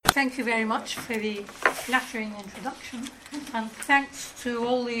thank you very much for the flattering introduction, and thanks to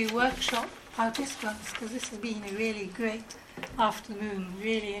all the workshop participants, because this has been a really great afternoon,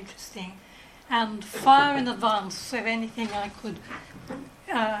 really interesting, and far in advance of anything I could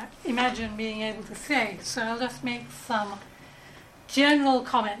imagine being able to say. So I'll just make some general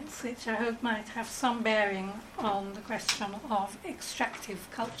comments, which I hope might have some bearing on the question of extractive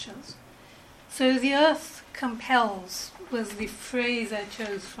cultures. So the earth compels was the phrase I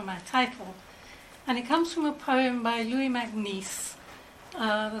chose for my title, and it comes from a poem by Louis Macnice,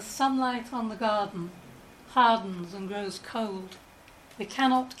 The sunlight on the garden hardens and grows cold. We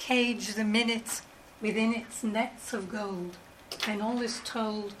cannot cage the minute within its nets of gold. When all is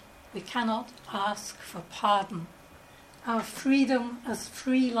told, we cannot ask for pardon. Our freedom as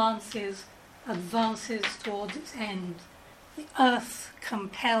free lances advances towards its end. The earth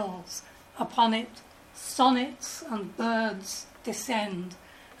compels. Upon it, sonnets and birds descend,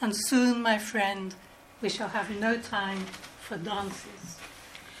 and soon, my friend, we shall have no time for dances.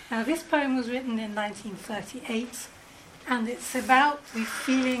 Now, this poem was written in 1938, and it's about the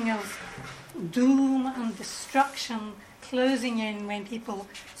feeling of doom and destruction closing in when people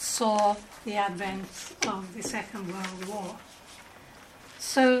saw the advent of the Second World War.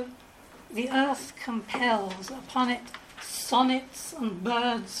 So, the earth compels. Upon it, sonnets and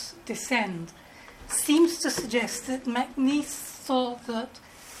birds descend, seems to suggest that Macnice thought that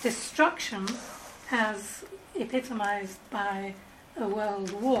destruction, as epitomized by a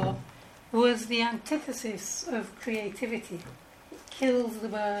world war, was the antithesis of creativity. It kills the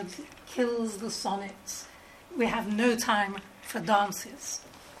birds, it kills the sonnets. We have no time for dances.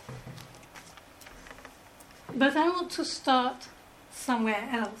 But I want to start somewhere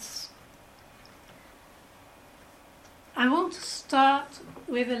else. I want to start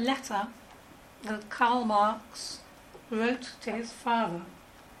with a letter that Karl Marx wrote to his father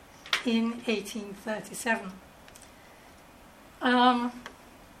in 1837.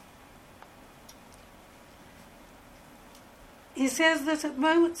 He says that at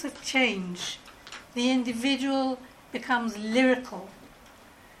moments of change, the individual becomes lyrical,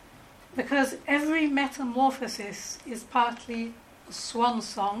 because every metamorphosis is partly a swan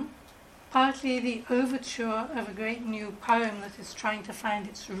song, partly the overture of a great new poem that is trying to find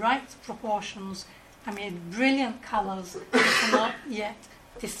its right proportions amid brilliant colours that are not yet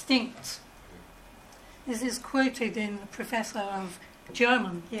distinct. This is quoted in the Professor of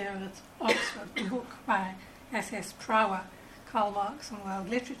German here at Oxford, the book by S.S. Prauer, Karl Marx and World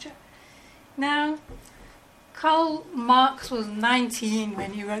Literature. Now, Karl Marx was 19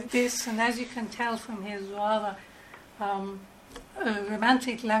 when he wrote this, and as you can tell from his rather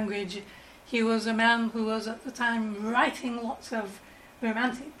romantic language, he was a man who was at the time writing lots of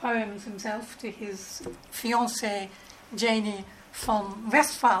romantic poems himself to his fiancée, Janie von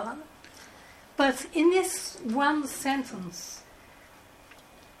Westphalen. But in this one sentence,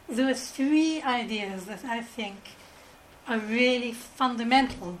 there are three ideas that I think are really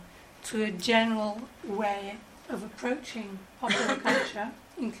fundamental to a general way of approaching popular culture,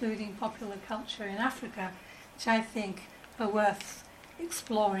 including popular culture in Africa, which I think are worth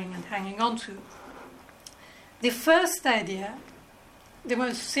exploring and hanging on to. The first idea, the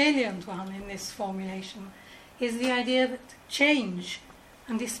most salient one in this formulation, is the idea that change,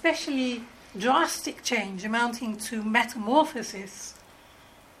 and especially drastic change amounting to metamorphosis,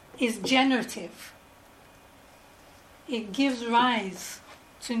 is generative. It gives rise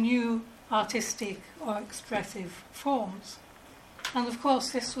to new artistic or expressive forms. And of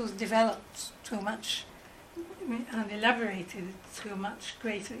course this was developed to a much and elaborated to a much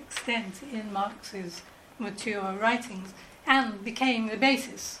greater extent in Marx's mature writings, and became the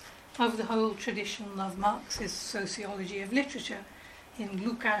basis of the whole tradition of Marxist sociology of literature in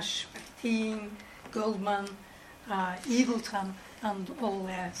Lukács, Bakhtin, Goldman, Eagleton, and all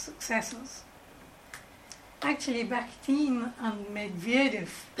their successors. Actually, Bakhtin and Medvedev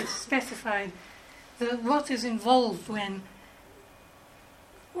specified that what is involved when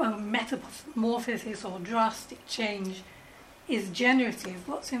metamorphosis or drastic change is generative.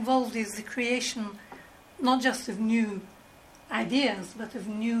 What's involved is the creation not just of new ideas, but of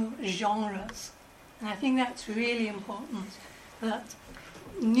new genres. And I think that's really important, that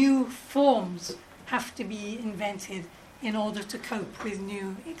new forms have to be invented in order to cope with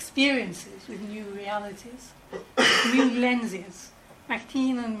new experiences, with new realities, new lenses.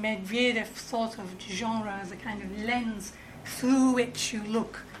 Bakhtin and Medvedev thought of genre as a kind of lens through which you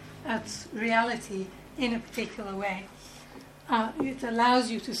look at reality in a particular way. It allows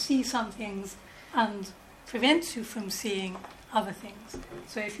you to see some things and prevents you from seeing other things.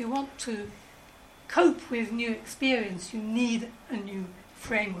 So if you want to cope with new experience, you need a new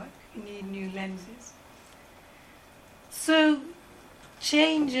framework. You need new lenses. So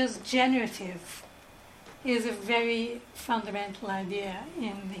change as generative is a very fundamental idea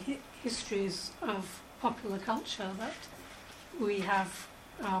in the histories of popular culture that we have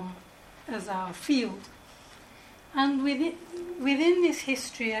as our field. And within this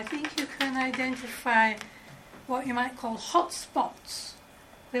history, I think you can identify what you might call hotspots.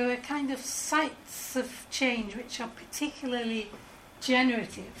 There are kind of sites of change which are particularly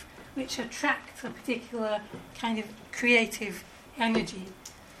generative, which attract a particular kind of creative energy,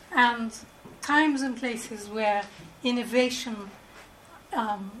 and times and places where innovation,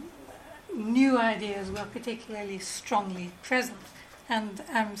 new ideas were particularly strongly present. And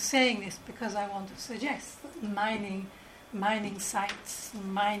I'm saying this because I want to suggest that mining sites,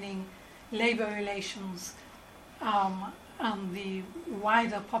 mining labour relations, and the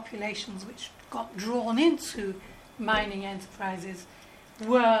wider populations which got drawn into mining enterprises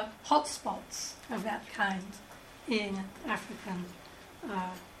were hotspots of that kind in African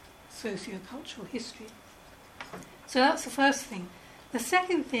sociocultural history. So that's the first thing. The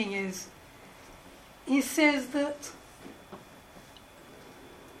second thing is, he says that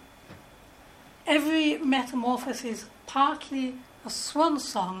every metamorphosis is partly a swan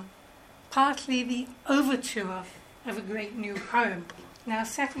song, partly the overture of a great new poem. Now,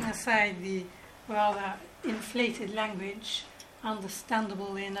 setting aside the rather inflated language,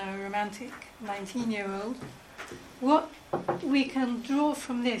 understandable in a romantic 19-year-old, what we can draw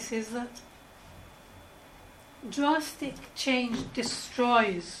from this is that drastic change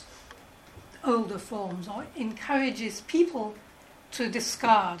destroys older forms or encourages people to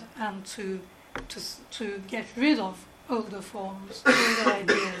discard and to get rid of older forms, older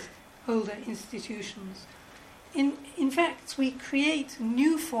ideas, older institutions. In fact, we create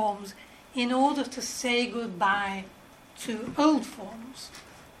new forms in order to say goodbye to old forms,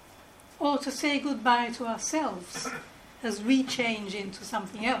 or to say goodbye to ourselves as we change into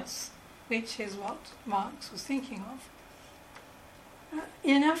something else, which is what Marx was thinking of.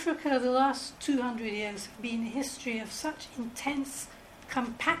 In Africa, the last 200 years have been a history of such intense,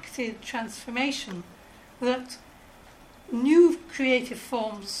 compacted transformation that new creative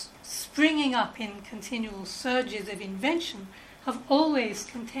forms springing up in continual surges of invention have always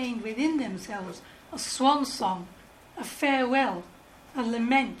contained within themselves a swan song, a farewell, a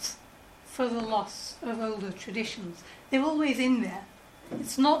lament for the loss of older traditions. They're always in there.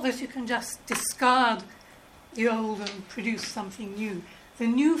 It's not that you can just discard the old and produce something new. The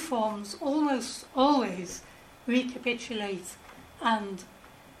new forms almost always recapitulate and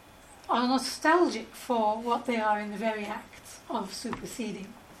are nostalgic for what they are in the very act of superseding.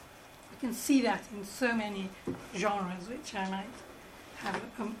 You can see that in so many genres, which I might have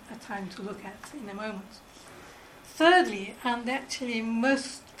a time to look at in a moment. Thirdly, and actually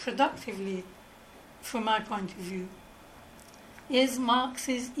most productively from my point of view, is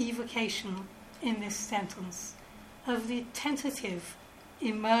Marx's evocation in this sentence of the tentative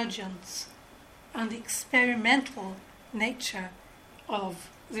emergence and experimental nature of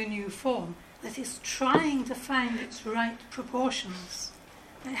the new form, that is trying to find its right proportions.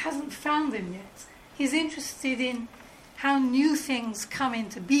 It hasn't found them yet. He's interested in how new things come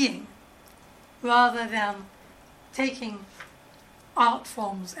into being, rather than taking art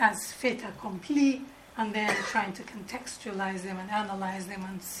forms as fait accompli and then trying to contextualize them and analyze them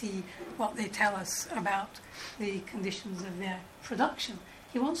and see what they tell us about the conditions of their production.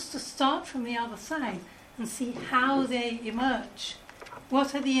 He wants to start from the other side and see how they emerge.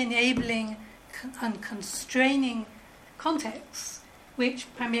 What are the enabling and constraining contexts which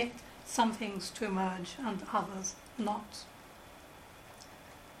permit some things to emerge and others not?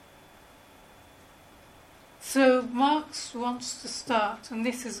 So Marx wants to start, and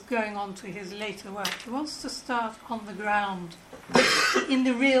this is going on to his later work, he wants to start on the ground, in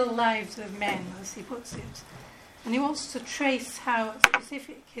the real lives of men, as he puts it. And he wants to trace how at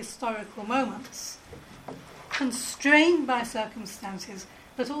specific historical moments, constrained by circumstances,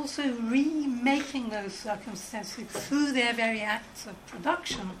 but also remaking those circumstances through their very acts of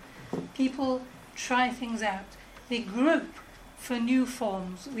production, people try things out. They grope for new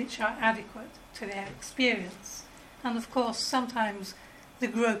forms which are adequate to their experience. And of course, sometimes the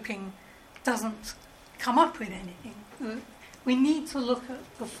groping doesn't come up with anything. We need to look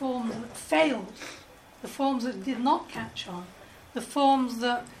at the forms that failed, the forms that did not catch on, the forms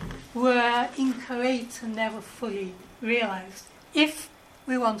that were inchoate and never fully realized, if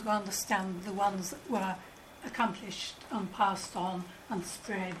we want to understand the ones that were accomplished and passed on and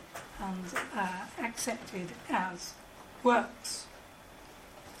spread and accepted as works.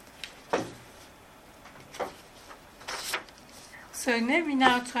 So let me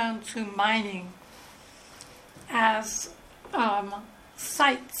now turn to mining as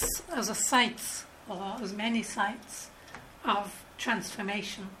sites, as a site, or as many sites of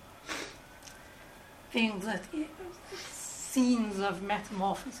transformation. Things that, scenes of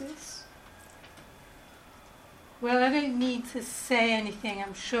metamorphosis. Well, I don't need to say anything,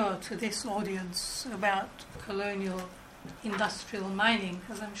 I'm sure, to this audience about colonial industrial mining,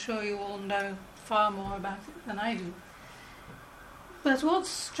 because I'm sure you all know far more about it than I do. But what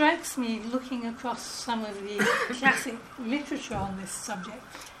strikes me looking across some of the classic literature on this subject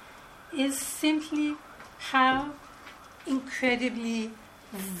is simply how incredibly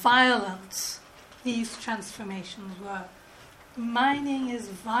violent these transformations were. Mining is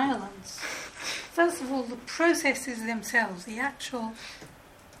violence. First of all, the processes themselves, the actual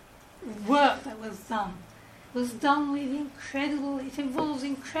work that was done with incredible, it involves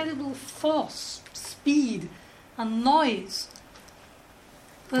incredible force, speed, and noise.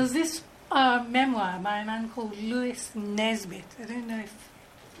 There's this memoir by a man called Louis Nesbitt. I don't know if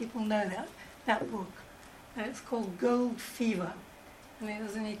people know that book. It's called Gold Fever. And it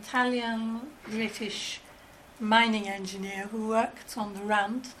was an Italian-British mining engineer who worked on the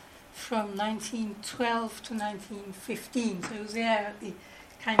Rand from 1912 to 1915. So he was there at the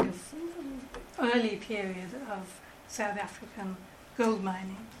kind of early period of South African gold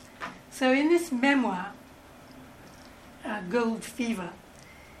mining. So in this memoir, Gold Fever,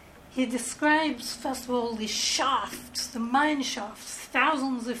 he describes, first of all, the shafts, the mine shafts,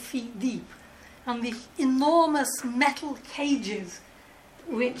 thousands of feet deep, and the enormous metal cages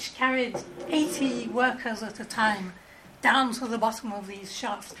which carried 80 workers at a time down to the bottom of these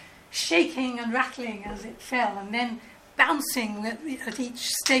shafts, shaking and rattling as it fell, and then bouncing at each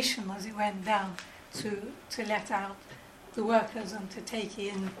station as it went down to let out the workers and to take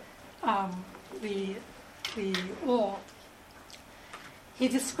in the ore. He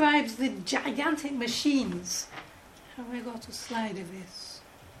describes the gigantic machines. Have I got a slide of this?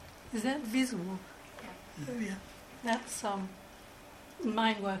 Is that visible? Yeah. Oh, yeah. That's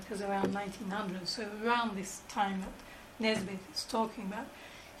mine workers around 1900, so around this time that Nesbitt is talking about.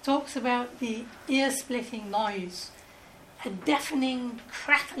 He talks about the ear-splitting noise, a deafening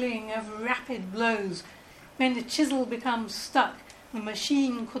crackling of rapid blows. When the chisel becomes stuck, the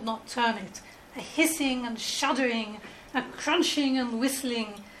machine could not turn it. A hissing and shuddering, a crunching and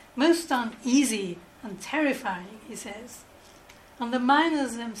whistling, most uneasy and terrifying, he says. And the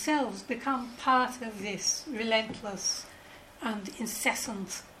miners themselves become part of this relentless and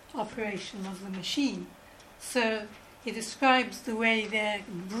incessant operation of the machine. So he describes the way they're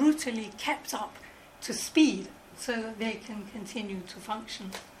brutally kept up to speed so that they can continue to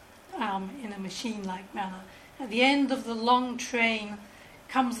function in a machine-like manner. At the end of the long train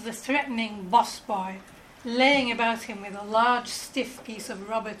comes the threatening boss boy, laying about him with a large stiff piece of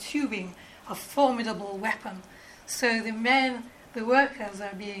rubber tubing, a formidable weapon. So the workers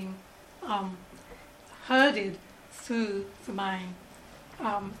are being herded through the mine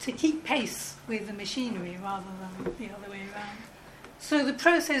to keep pace with the machinery rather than the other way around. So the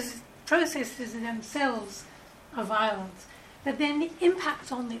processes themselves are violent, but then the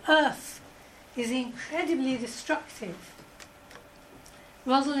impact on the earth is incredibly destructive.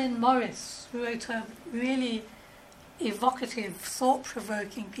 Rosalind Morris wrote a really evocative,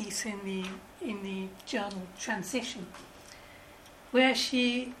 thought-provoking piece in the journal Transition, where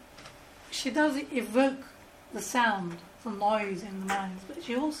she does evoke the sound, the noise in the mines, but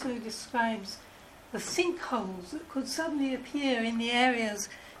she also describes the sinkholes that could suddenly appear in the areas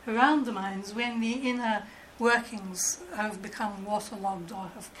around the mines when the inner workings have become waterlogged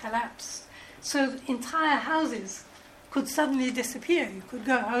or have collapsed. So entire houses could suddenly disappear. You could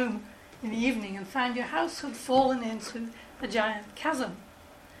go home in the evening and find your house had fallen into a giant chasm.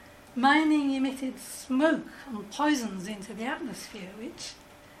 Mining emitted smoke and poisons into the atmosphere, which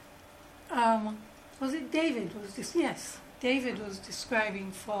was it David was this? Yes, David was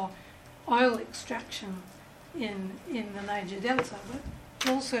describing for oil extraction in the Niger Delta,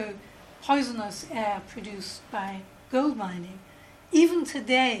 but also poisonous air produced by gold mining. Even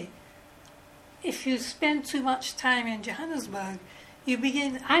today, if you spend too much time in Johannesburg, you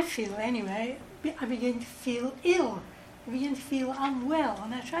begin, I feel anyway, I begin to feel ill. I begin to feel unwell,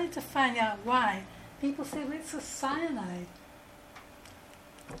 and I tried to find out why. People say, well, it's a cyanide.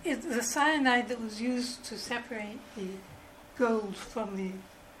 It's the cyanide that was used to separate the gold from the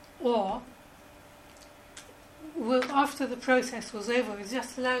ore. Well, after the process was over, it was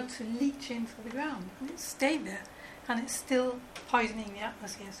just allowed to leach into the ground, and it stayed there, and it's still poisoning the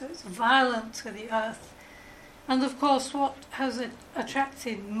atmosphere. So it's violent to the earth. And of course, what has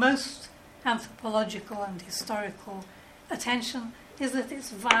attracted most anthropological and historical attention is that it's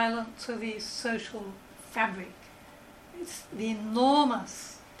violent to the social fabric. It's the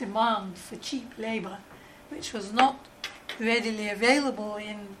enormous demand for cheap labour, which was not readily available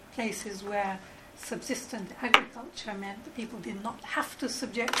in places where subsistent agriculture meant that people did not have to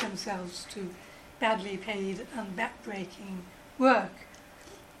subject themselves to badly paid and backbreaking work.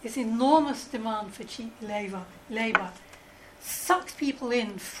 This enormous demand for cheap labour sucked people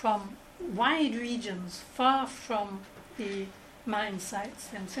in from wide regions far from the mine sites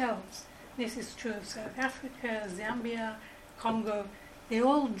themselves. This is true of South Africa, Zambia, Congo. They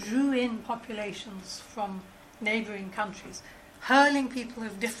all drew in populations from neighbouring countries, hurling people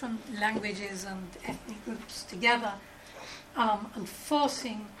of different languages and ethnic groups together, and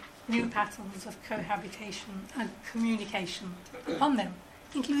forcing new patterns of cohabitation and communication upon them,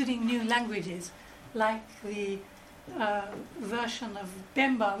 including new languages, like the version of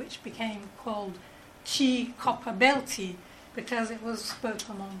Bemba, which became called Copperbelti, because it was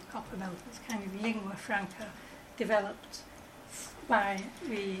spoken on the Copperbelt. It's kind of lingua franca developed by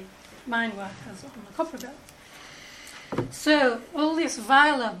the mine workers on the Copperbelt. So all this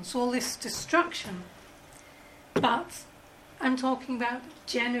violence, all this destruction, but I'm talking about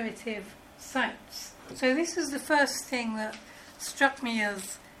generative sites. So this is the first thing that struck me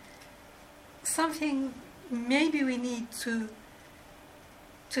as something maybe we need to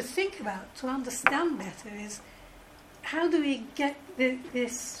think about, to understand better, is how do we get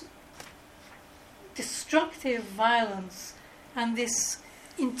this destructive violence and this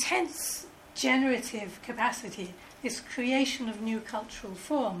intense generative capacity, this creation of new cultural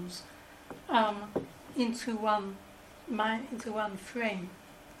forms, into one frame.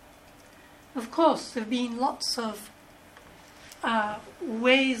 Of course, there have been lots of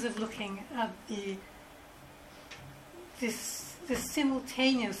ways of looking at this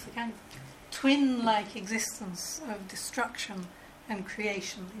simultaneous, kind of twin-like existence of destruction and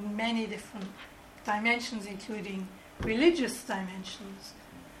creation in many different dimensions, including religious dimensions.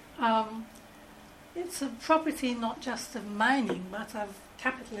 It's a property not just of mining, but of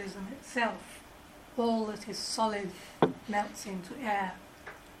capitalism itself. All that is solid melts into air.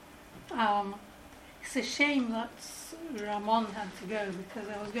 It's a shame that Ramon had to go, because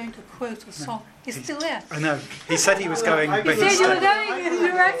I was going to quote a song. He's still there. I know. He said he was going, but he said you were going, and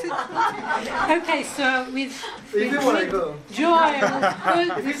you acted. Okay, so with great joy, I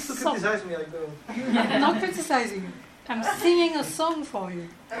will quote this song. If you criticize me, I go. I'm not criticizing you. I'm singing a song for you.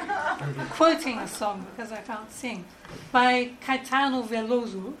 Quoting a song, because I can't sing, by Caetano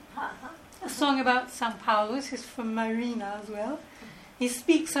Veloso, a song about São Paulo. This is from Marina as well. He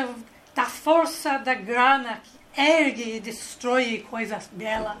speaks of da força da grana que ergue e destrói coisas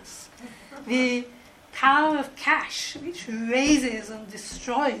belas. The power of cash which raises and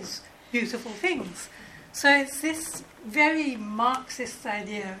destroys beautiful things. So it's this very Marxist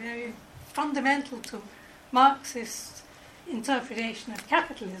idea, very fundamental to Marxist interpretation of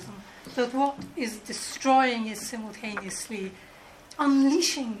capitalism, that what is destroying is simultaneously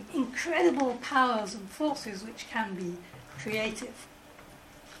unleashing incredible powers and forces which can be creative.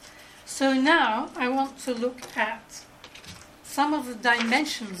 So now I want to look at some of the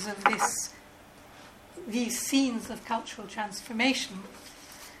dimensions of these scenes of cultural transformation,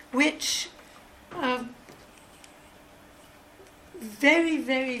 which are very,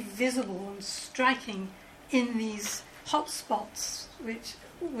 very visible and striking in these hotspots,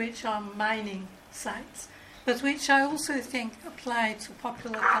 which are mining sites, but which I also think apply to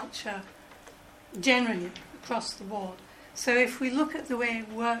popular culture generally across the board. So if we look at the way it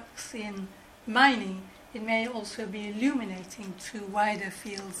works in mining, it may also be illuminating to wider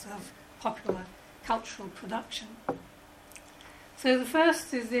fields of popular cultural production. So the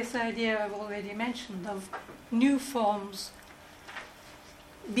first is this idea I've already mentioned of new forms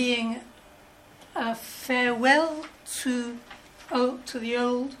being a farewell to the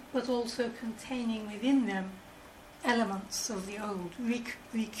old, but also containing within them elements of the old,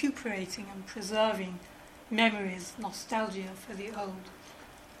 recuperating and preserving memories, nostalgia for the old.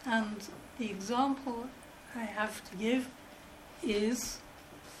 And the example I have to give is,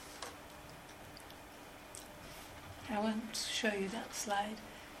 I won't show you that slide,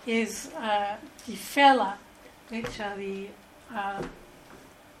 is lifela, which are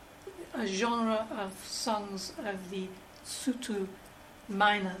a genre of songs of the Sotho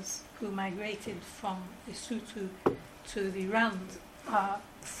miners who migrated from the Sotho to the Rand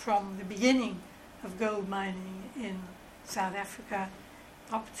from the beginning of gold mining in South Africa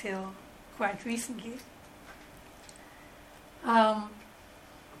up till quite recently.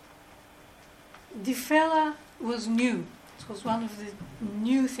 Lifela was new. It was one of the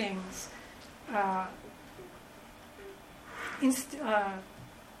new things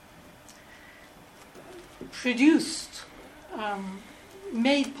produced,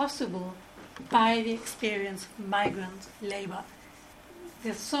 made possible by the experience of migrant labour.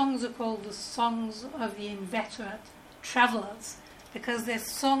 The songs are called the songs of the inveterate travellers because they're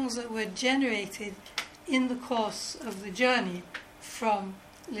songs that were generated in the course of the journey from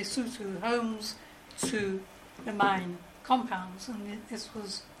Lesotho homes to the mine compounds. And this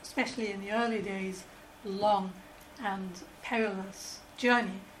was, especially in the early days, a long and perilous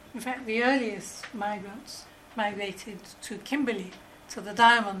journey. In fact, the earliest migrants migrated to Kimberley, to the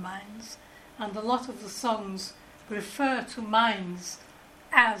diamond mines, and a lot of the songs refer to mines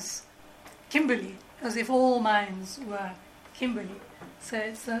as Kimberley, as if all mines were Kimberley. So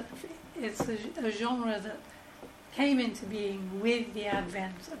it's a genre that came into being with the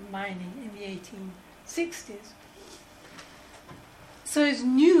advent of mining in the 1860s. So it's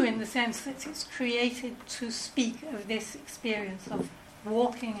new in the sense that it's created to speak of this experience of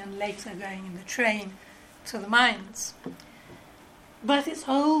walking and later going in the train to the mines. But it's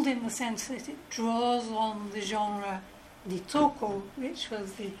old in the sense that it draws on the genre ditoko, which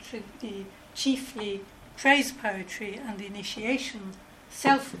was the chiefly praise poetry and initiation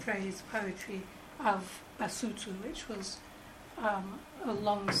self-praise poetry of Basotho, which was a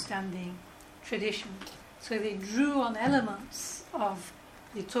long-standing tradition. So they drew on elements of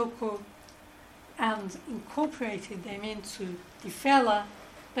ditoko and incorporated them into lifela,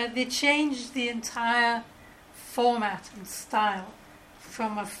 but they changed the entire format and style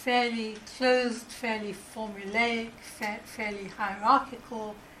from a fairly closed, fairly formulaic, fairly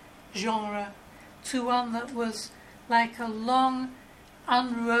hierarchical genre to one that was like a long,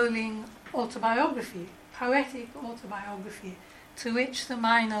 unrolling autobiography, poetic autobiography, to which the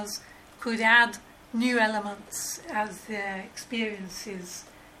miners could add new elements as their experiences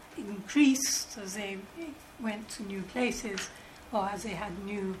increased, as they went to new places, or as they had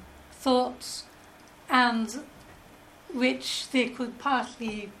new thoughts, and which they could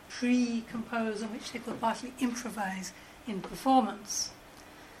partly pre-compose and which they could partly improvise in performance.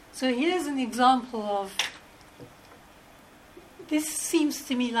 So here's an example of, this seems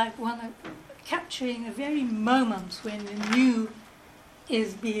to me like one of capturing a very moment when the new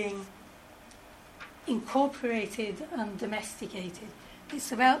is being incorporated and domesticated.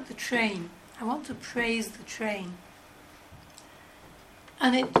 It's about the train. I want to praise the train.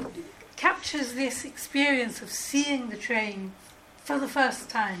 And it captures this experience of seeing the train for the first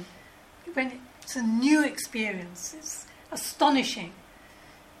time. When it's a new experience, it's astonishing.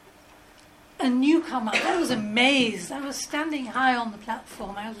 A newcomer, I was amazed. I was standing high on the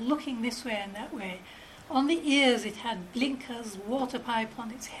platform. I was looking this way and that way. On the ears it had blinkers, water pipe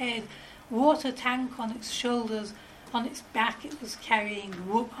on its head, water tank on its shoulders. On its back it was carrying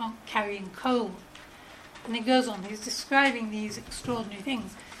coal. And it goes on. He's describing these extraordinary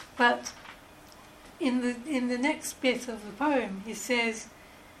things. But in the next bit of the poem, he says,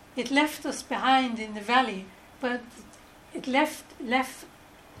 it left us behind in the valley, but it left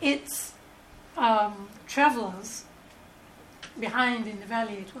its travellers behind in the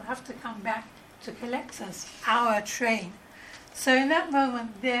valley. It will have to come back to collect us, our train. So in that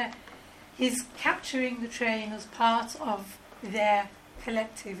moment there, he's capturing the train as part of their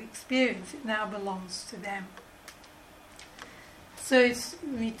collective experience. It now belongs to them. So it's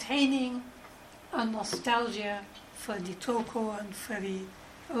retaining a nostalgia for ditoko and for the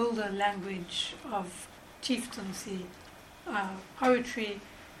older language of chieftaincy poetry,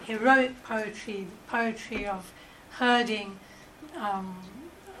 heroic poetry, the poetry of herding,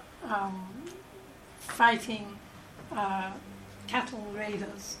 fighting cattle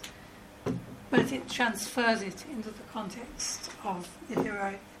raiders, but it transfers it into the context of the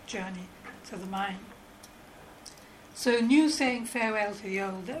heroic journey to the mine. So new saying farewell to the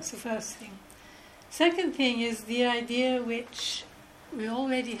old, that's the first thing. Second thing is the idea which we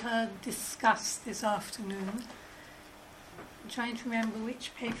already heard discussed this afternoon. I'm trying to remember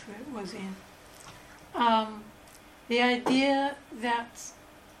which paper it was in. The idea that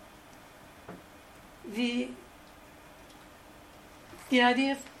the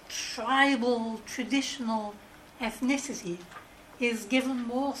idea of tribal, traditional ethnicity is given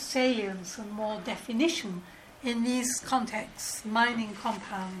more salience and more definition in these contexts, mining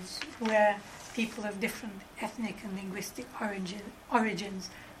compounds, where people of different ethnic and linguistic origins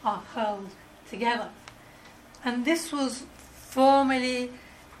are hurled together. And this was formally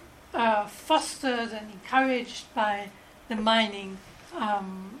fostered and encouraged by the mining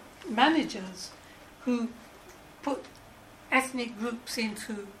managers, who put ethnic groups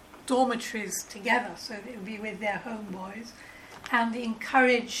into dormitories together so they would be with their homeboys, and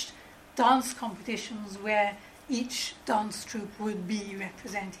encouraged dance competitions where each dance troupe would be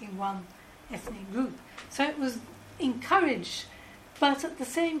representing one ethnic group. So it was encouraged, but at the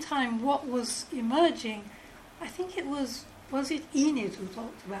same time, what was emerging, I think it was it Enid who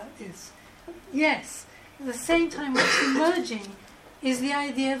talked about this? Yes. At the same time, what's emerging is the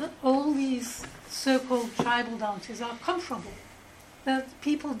idea that all these so-called tribal dances are comparable, that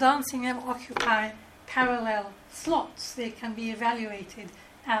people dancing them occupy parallel slots. They can be evaluated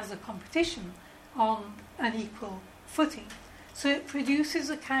as a competition on an equal footing. So it produces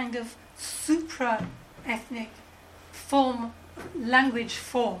a kind of supra-ethnic language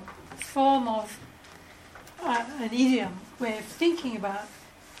form of an idiom, way of thinking about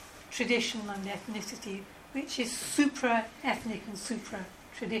tradition and ethnicity, which is supra-ethnic and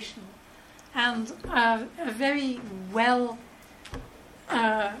supra-traditional. And a very well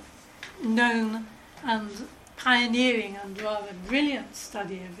known and pioneering and rather brilliant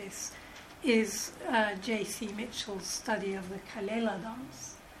study of this is J.C. Mitchell's study of the Kalela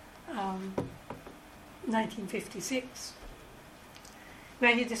dance, 1956,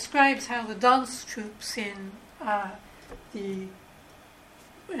 where he describes how the dance troupes in I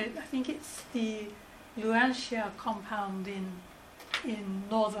think it's the Luanshire compound in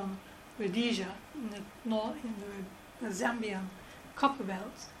northern Rhodesia, in the Zambian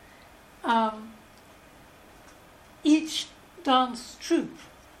Copperbelt. Each dance troupe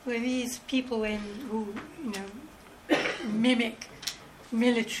were these people who mimic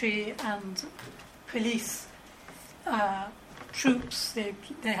military and police troops.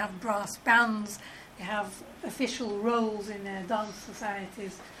 They have brass bands. They have official roles in their dance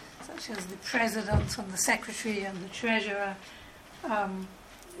societies, such as the president and the secretary and the treasurer.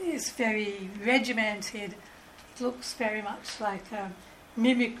 It's very regimented. It looks very much like a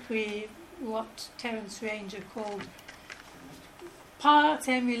mimicry, what Terence Ranger called part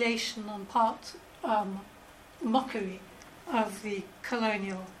emulation and part mockery of the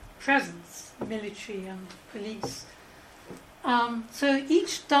colonial presence, military and police. So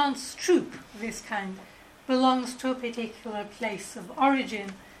each dance troupe of this kind belongs to a particular place of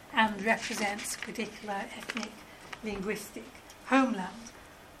origin and represents a particular ethnic, linguistic homeland.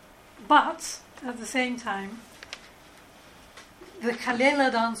 But at the same time, the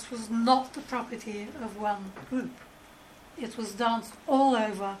Kalela dance was not the property of one group. It was danced all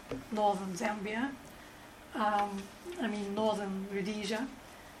over northern Zambia, northern Rhodesia.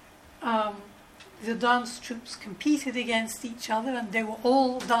 The dance troupes competed against each other, and they were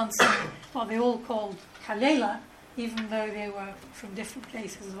all dancing what they all called Kalela, even though they were from different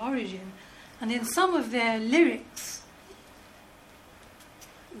places of origin. And in some of their lyrics,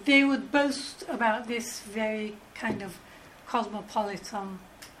 they would boast about this very kind of cosmopolitan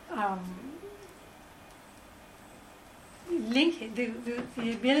linkage,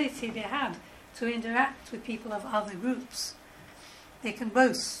 the ability they had to interact with people of other groups. They can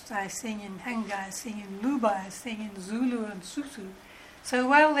boast, I sing in Henga, I sing in Luba, I sing in Zulu and Sotho. So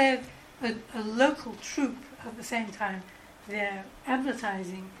while they're a local troupe, at the same time they're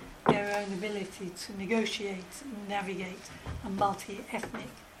advertising their own ability to negotiate and navigate a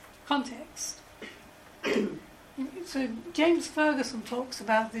multi-ethnic context. So James Ferguson talks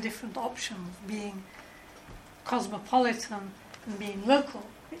about the different options, being cosmopolitan and being local,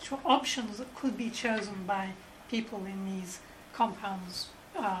 which were options that could be chosen by people in these compounds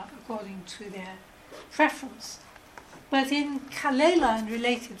according to their preference. But in Kalela and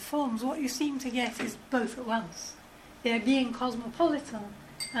related forms, what you seem to get is both at once. They're being cosmopolitan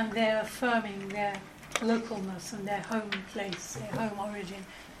and they're affirming their localness and their home place, their home origin,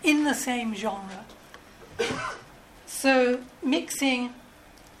 in the same genre. So mixing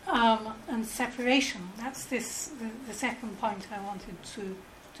and separation, that's the second point I wanted to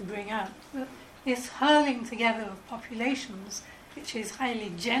bring out. This hurling together of populations, which is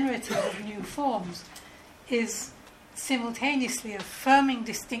highly generative of new forms, is simultaneously affirming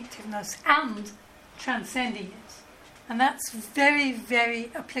distinctiveness and transcending it. And that's very,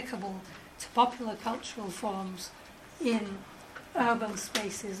 very applicable to popular cultural forms in urban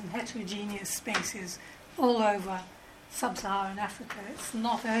spaces and heterogeneous spaces all over sub-Saharan Africa. It's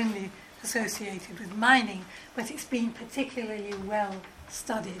not only associated with mining, but it's been particularly well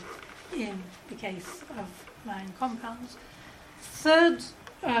studied in the case of mine compounds. Third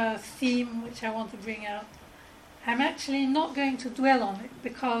theme which I want to bring out, I'm actually not going to dwell on it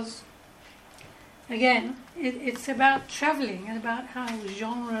because, again, it's about travelling and about how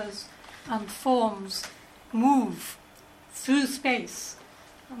genres and forms move through space.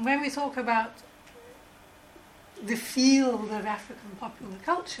 And when we talk about the field of African popular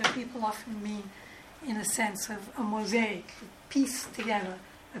culture, people often mean in a sense of a mosaic, pieced together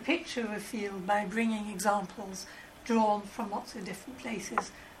a picture of a field by bringing examples drawn from lots of different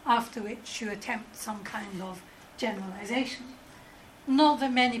places, after which you attempt some kind of generalization. Not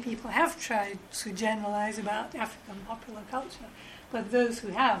that many people have tried to generalize about African popular culture, but those who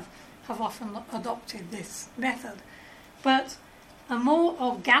have often adopted this method. But a more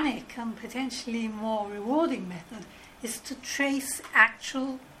organic and potentially more rewarding method is to trace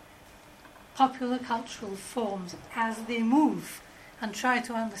actual popular cultural forms as they move and try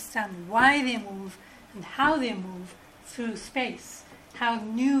to understand why they move and how they move through space, how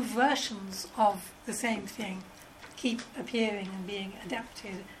new versions of the same thing keep appearing and being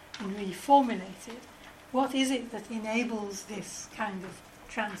adapted and reformulated. What is it that enables this kind of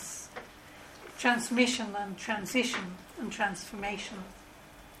transmission and transition and transformation?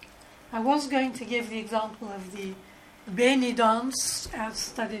 I was going to give the example of the Beni dance, as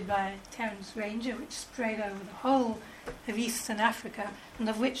studied by Terence Ranger, which spread over the whole of Eastern Africa, and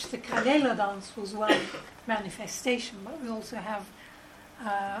of which the Kalela dance was one manifestation. But we also have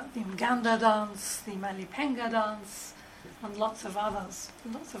the Mganda dance, the Malipenga dance, and lots of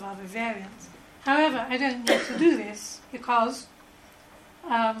other variants. However, I don't need to do this because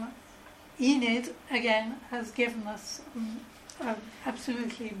Enid, again, has given us an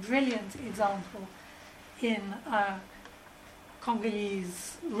absolutely brilliant example in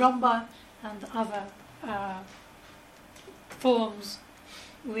Congolese rumba and other forms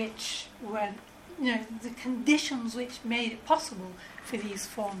which were, the conditions which made it possible for these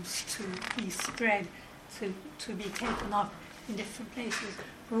forms to be spread, to be taken up in different places.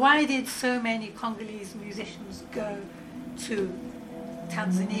 Why did so many Congolese musicians go to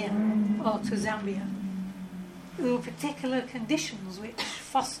Tanzania or to Zambia? There were particular conditions which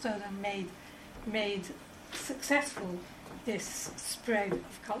fostered and made successful this spread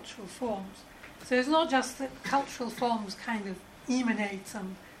of cultural forms. So it's not just that cultural forms kind of emanate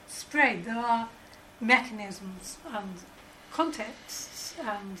and spread. There are mechanisms and contexts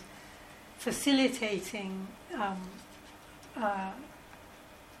and facilitating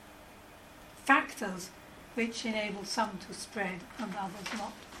factors which enable some to spread and others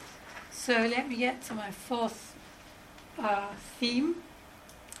not. So let me get to my fourth theme,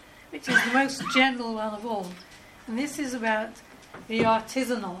 which is the most general one of all. And this is about the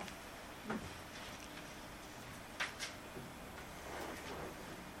artisanal.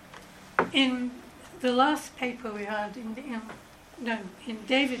 In the last paper we heard, in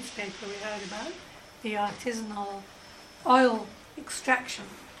David's paper we heard about the artisanal oil extraction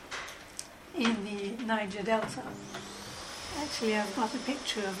in the Niger Delta. Actually, I've got a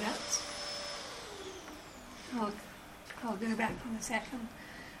picture of that. I'll go back in a second.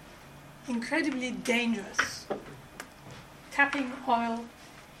 Incredibly dangerous. Tapping oil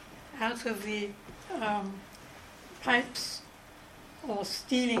out of the pipes, or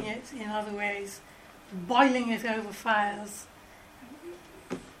stealing it in other ways, boiling it over fires.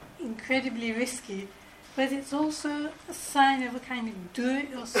 Incredibly risky, but it's also a sign of a kind of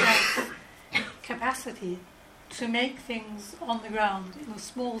do-it-yourself capacity to make things on the ground in a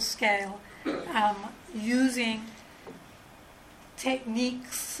small scale, using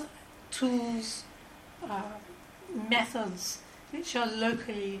techniques, tools, methods which are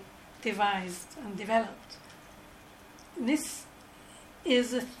locally devised and developed. This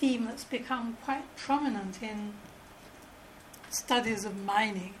is a theme that's become quite prominent in studies of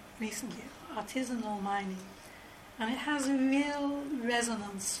mining recently, artisanal mining, and it has a real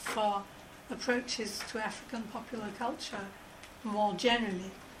resonance for approaches to African popular culture more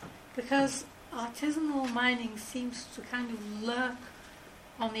generally, because artisanal mining seems to kind of lurk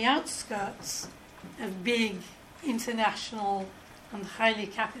on the outskirts of big international and highly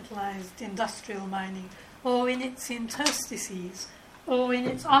capitalized industrial mining, or in its interstices, or in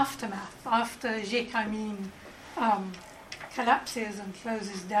its aftermath, after Gécamine collapses and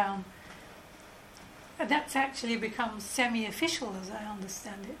closes down. That's actually become semi-official, as I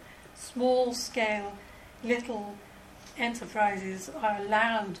understand it. Small-scale, little enterprises are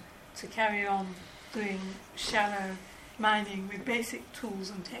allowed to carry on doing shallow mining with basic tools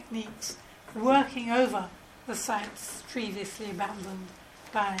and techniques, working over the sites previously abandoned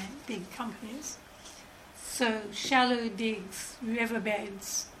by big companies. So shallow digs,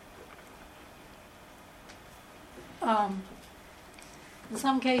 riverbeds. In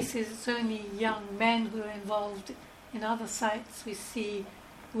some cases, it's only young men who are involved. In other sites, we see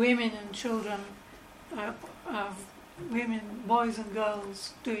women and children, women, boys and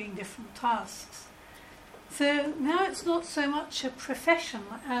girls doing different tasks. So now it's not so much a profession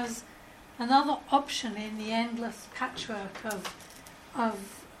as another option in the endless patchwork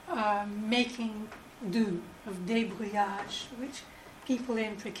of making do, of débrouillage, which people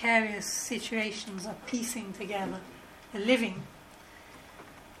in precarious situations are piecing together a living.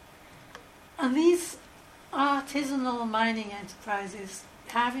 And these artisanal mining enterprises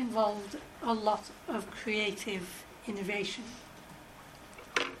have involved a lot of creative innovation.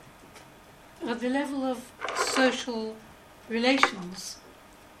 At the level of social relations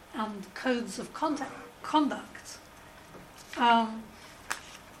and codes of conduct,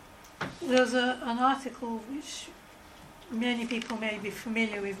 there's an article which many people may be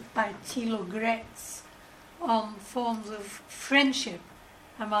familiar with by Thilo Gretz on forms of friendship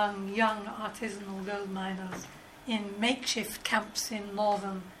among young artisanal gold miners in makeshift camps in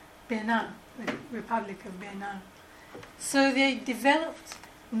northern Benin, the Republic of Benin. So they developed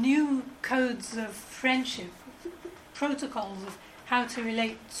new codes of friendship, protocols of how to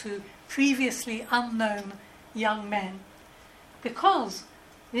relate to previously unknown young men, because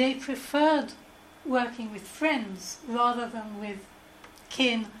they preferred working with friends rather than with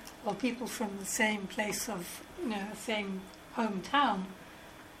kin or people from the same place of, same hometown,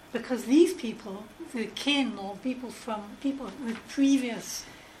 because these people, the kin or people with previous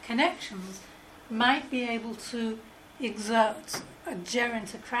connections, might be able to exert a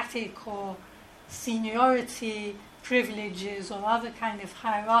gerontocratic or seniority privileges or other kind of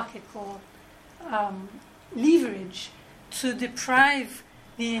hierarchical leverage to deprive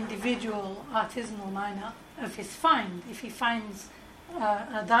the individual artisanal miner of his find. If he finds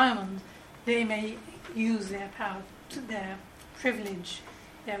a diamond, they may use their power, their privilege,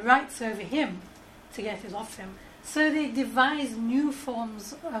 their rights over him to get it off him. So they devise new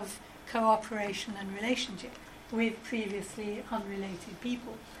forms of cooperation and relationship with previously unrelated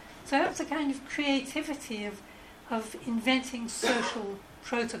people. So that's a kind of creativity of inventing social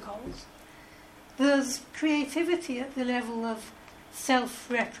protocols. There's creativity at the level of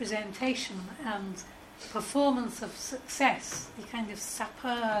self-representation and performance of success, the kind of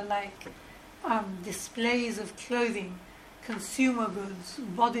sapeur-like displays of clothing, consumer goods,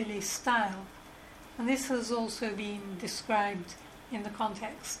 bodily style. And this has also been described in the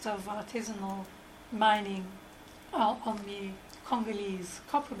context of artisanal mining on the Congolese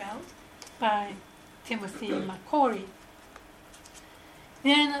Copperbelt by Timothy McCory.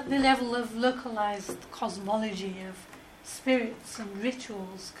 Then at the level of localized cosmology, of spirits and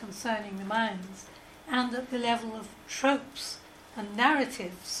rituals concerning the mines, and at the level of tropes and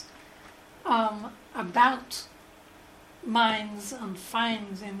narratives about mines and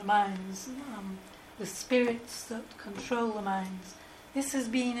finds in the mines, the spirits that control the mines. This has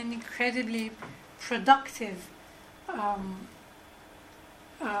been an incredibly productive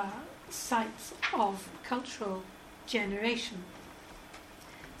site of cultural generation.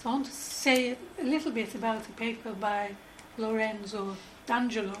 So I want to say a little bit about a paper by Lorenzo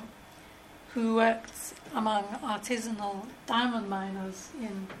D'Angelo, who worked among artisanal diamond miners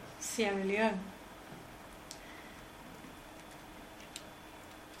in Sierra Leone.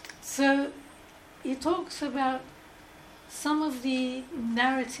 So he talks about some of the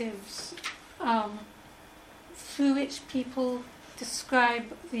narratives through which people describe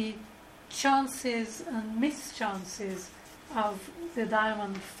the chances and mischances of the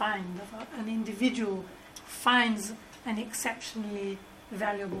diamond find, of an individual finds an exceptionally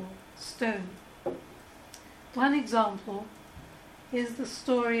valuable stone. One example is the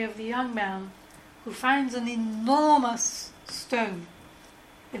story of the young man who finds an enormous stone,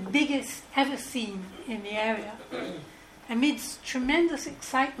 the biggest ever seen in the area. Amidst tremendous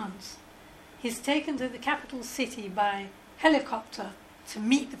excitement, he's taken to the capital city by helicopter to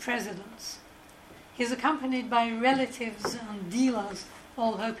meet the presidents. He's accompanied by relatives and dealers,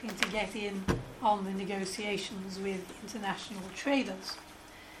 all hoping to get in on the negotiations with international traders.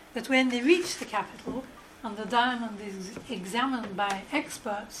 But when they reach the capital and the diamond is examined by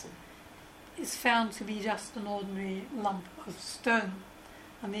experts, it's found to be just an ordinary lump of stone,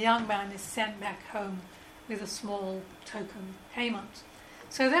 and the young man is sent back home with a small token payment.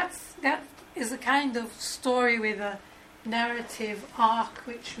 So that is a kind of story with a narrative arc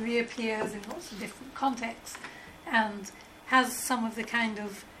which reappears in lots of different contexts and has some of the kind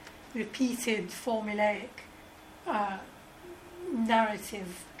of repeated formulaic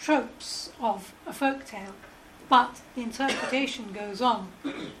narrative tropes of a folktale, but the interpretation goes on.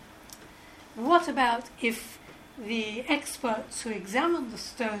 What about if the experts who examined the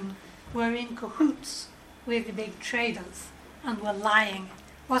stone were in cahoots with the big traders and were lying?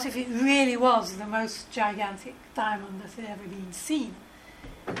 What if it really was the most gigantic diamond that had ever been seen?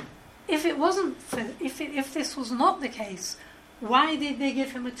 If it wasn't, if this was not the case, why did they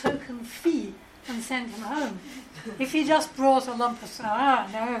give him a token fee and send him home? If he just brought a lump of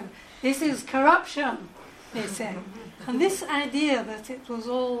no, this is corruption. they say. And this idea that it was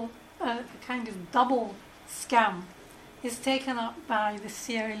all a kind of double scam is taken up by the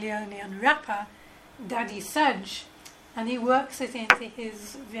Sierra Leonean rapper Daddy Sudge, and he works it into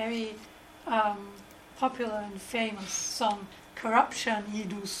his very popular and famous song Corruption Ye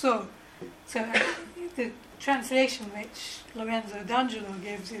Do So. So the translation which Lorenzo D'Angelo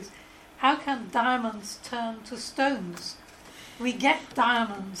gives is, how can diamonds turn to stones? We get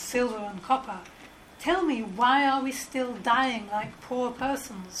diamonds, silver and copper. Tell me, why are we still dying like poor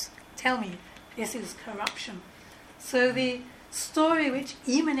persons? Tell me, this is corruption. So the story which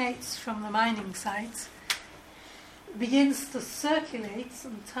emanates from the mining sites begins to circulate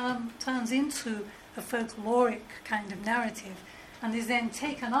and turns into a folkloric kind of narrative, and is then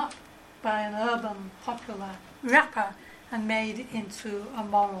taken up by an urban popular rapper and made into a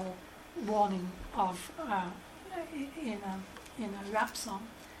moral warning of in a rap song,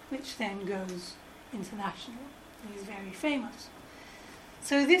 which then goes international and is very famous.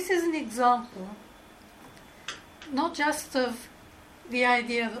 So this is an example not just of the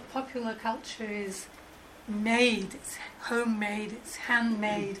idea that popular culture is made, it's homemade, it's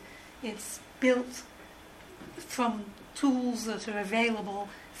handmade, it's built from tools that are available,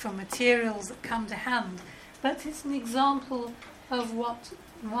 from materials that come to hand, but it's an example of what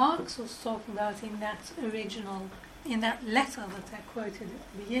Marx was talking about in that letter that I quoted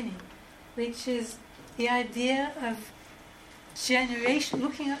at the beginning, which is the idea of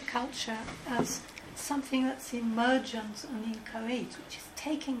looking at culture as something that's emergent and inchoate, which is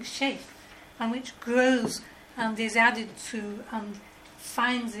taking shape and which grows and is added to and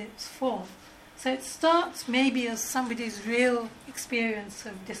finds its form. So it starts maybe as somebody's real experience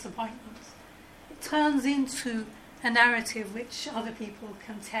of disappointment. It turns into a narrative which other people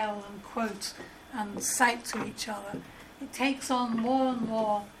can tell and quote and cite to each other. It takes on more and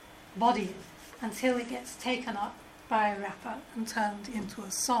more body until it gets taken up by a rapper and turned into a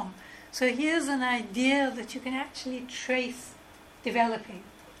song. So here's an idea that you can actually trace developing.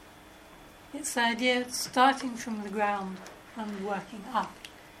 It's the idea of starting from the ground and working up.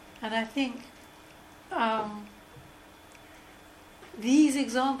 And I think these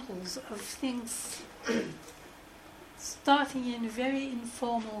examples of things starting in a very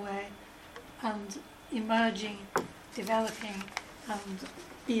informal way and emerging, developing and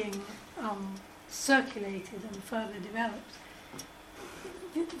being circulated and further developed.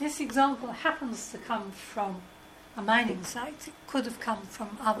 This example happens to come from a mining site. It could have come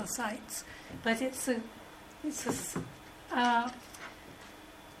from other sites, but it's a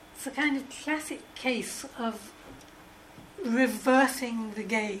kind of classic case of reversing the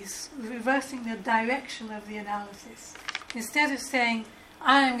gaze, reversing the direction of the analysis. Instead of saying,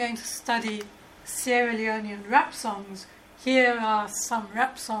 I am going to study Sierra Leonean rap songs, here are some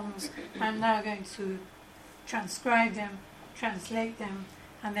rap songs, I'm now going to transcribe them, translate them,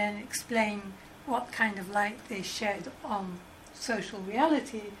 and then explain what kind of light they shed on social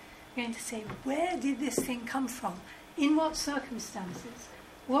reality. I'm going to say, where did this thing come from? In what circumstances?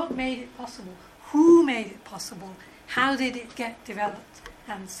 What made it possible? Who made it possible? How did it get developed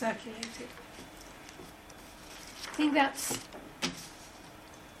and circulated? I think that's...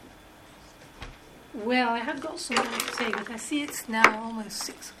 Well, I have got some more to say, but I see it's now almost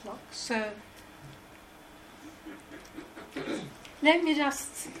 6 o'clock. So let me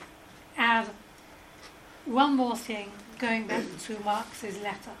just add one more thing, going back to Marx's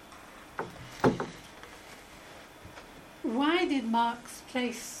letter. Why did Marx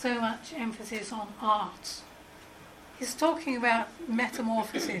place so much emphasis on art? He's talking about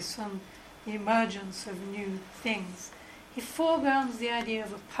metamorphosis and the emergence of new things. He foregrounds the idea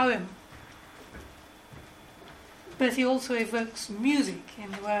of a poem, but he also evokes music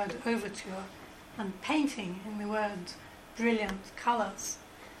in the word overture and painting in the word brilliant colours.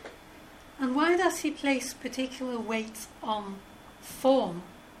 And why does he place particular weight on form,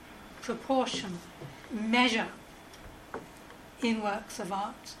 proportion, measure in works of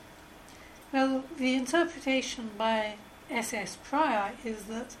art? Well, the interpretation by S.S. Pryor is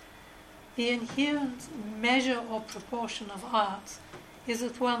that the inherent measure or proportion of art is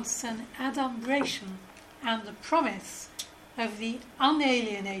at once an adumbration and a promise of the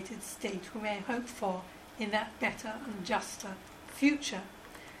unalienated state we may hope for in that better and juster future.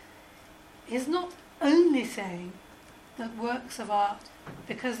 He's not only saying that works of art,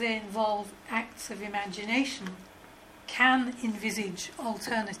 because they involve acts of imagination, can envisage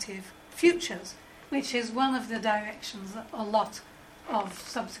alternative futures, which is one of the directions that a lot of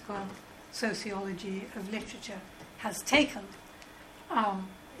subsequent sociology of literature has taken,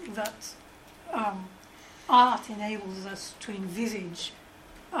 that art enables us to envisage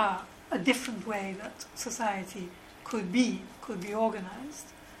a different way that society could be organized,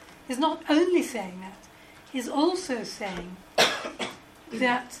 is not only saying that, is also saying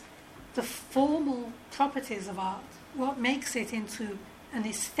that the formal properties of art, what makes it into an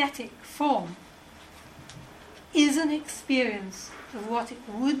aesthetic form, is an experience of what it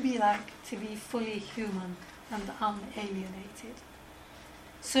would be like to be fully human and unalienated.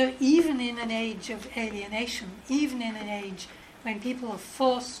 So even in an age of alienation, even in an age when people are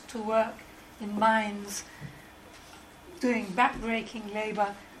forced to work in mines doing backbreaking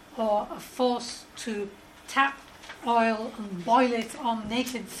labor, or are forced to tap oil and boil it on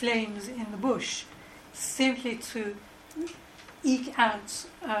naked flames in the bush simply to eke out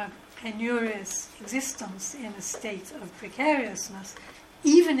a penurious existence in a state of precariousness,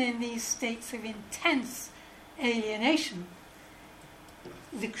 even in these states of intense alienation,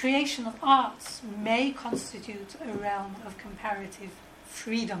 the creation of arts may constitute a realm of comparative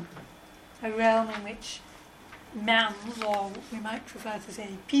freedom, a realm in which man's, or we might prefer to say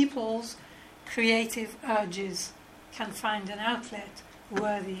people's, creative urges can find an outlet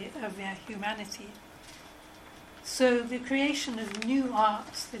worthy of their humanity. So the creation of new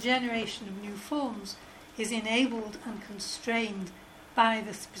arts, the generation of new forms, is enabled and constrained by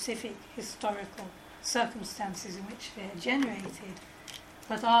the specific historical circumstances in which they are generated,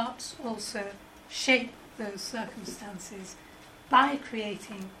 but arts also shape those circumstances by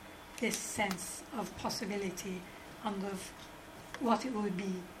creating this sense of possibility and of what it would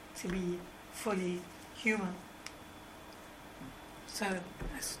be to be fully human. So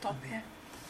I stop here.